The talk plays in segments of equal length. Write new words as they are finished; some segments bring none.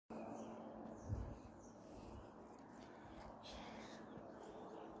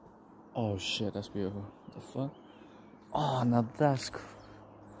Oh shit, that's beautiful. What the fuck? Oh, now that's cool.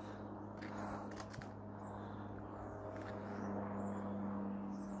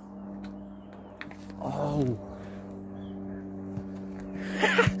 Oh.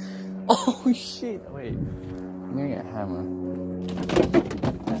 Oh shit. Wait. I'm gonna get a hammer.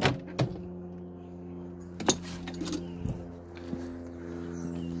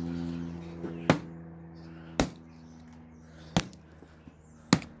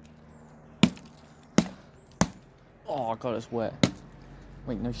 Oh god, it's wet.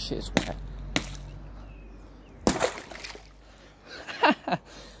 Wait, no shit, it's wet.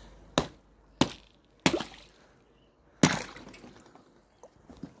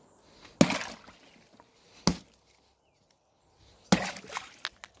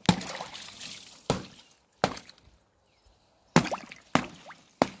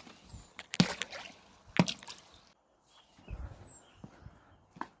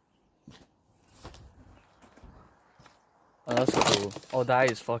 Oh, that's cool. Oh,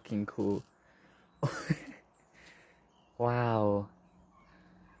 that is fucking cool. Wow.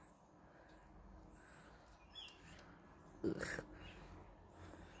 Ugh.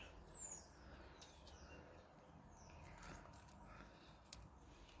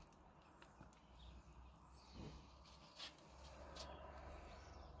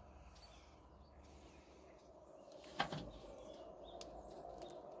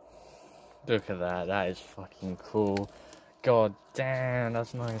 Look at that, that is fucking cool. God damn,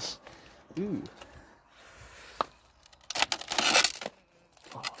 that's nice. Ooh.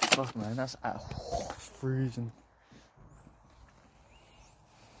 Oh, fuck man, that's freezing.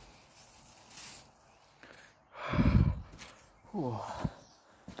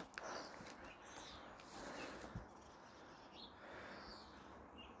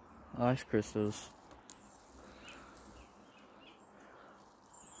 Ice crystals.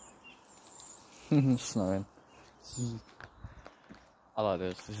 Snowing. I like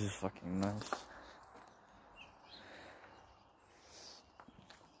this. This is fucking nice.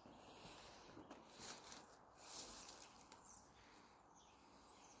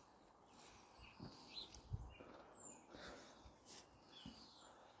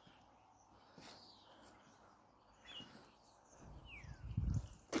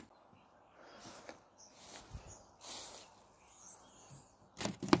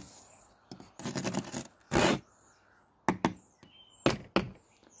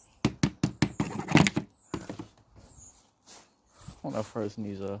 I wonder how frozen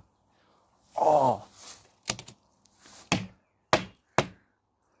these are. Oh!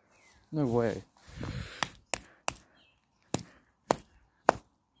 No way.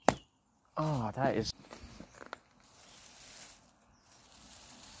 Oh, that is...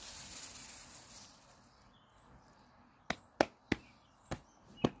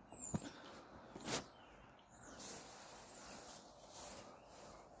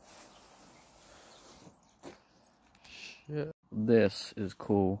 Shit. This is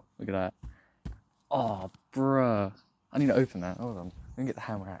cool. Look at that. Oh, bruh. I need to open that. Hold on. Let me get the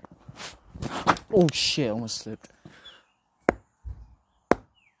hammer out. Oh shit, I almost slipped.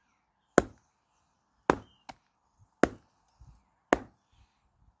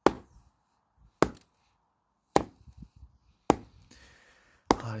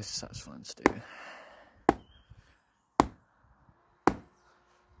 Oh, this is satisfying to do.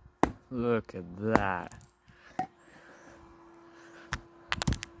 Look at that.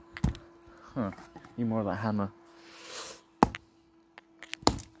 Huh. Need more of that hammer.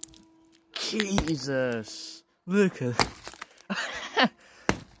 Jesus. Look at that.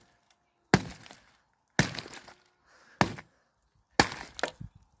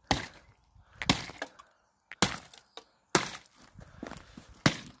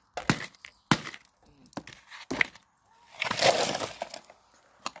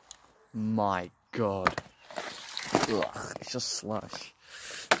 My god. Ugh, it's just slush.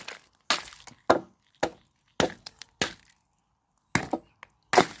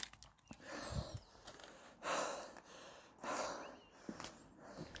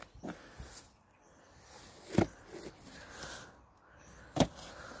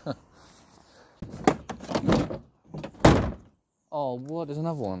 Oh, what? There's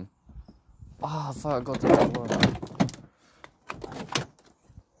another one. Oh, I thought I got the other one.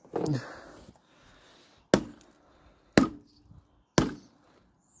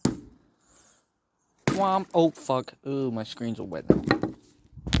 Oh, fuck. Oh, my screen's all wet now.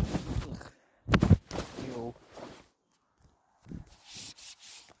 Ew.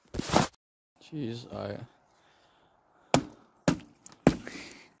 Jeez, alright.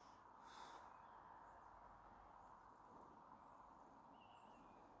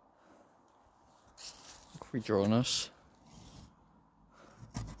 Redrawing us.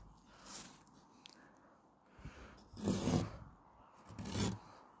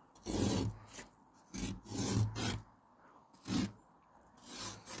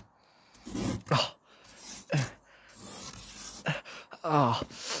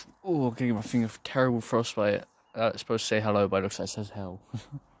 Oh, I'm gonna get my finger terrible frostbite. It's supposed to say hello, but it looks like it says hell.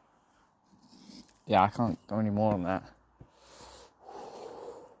 Yeah, I can't go any more on that.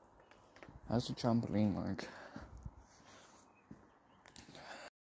 How's the trampoline like?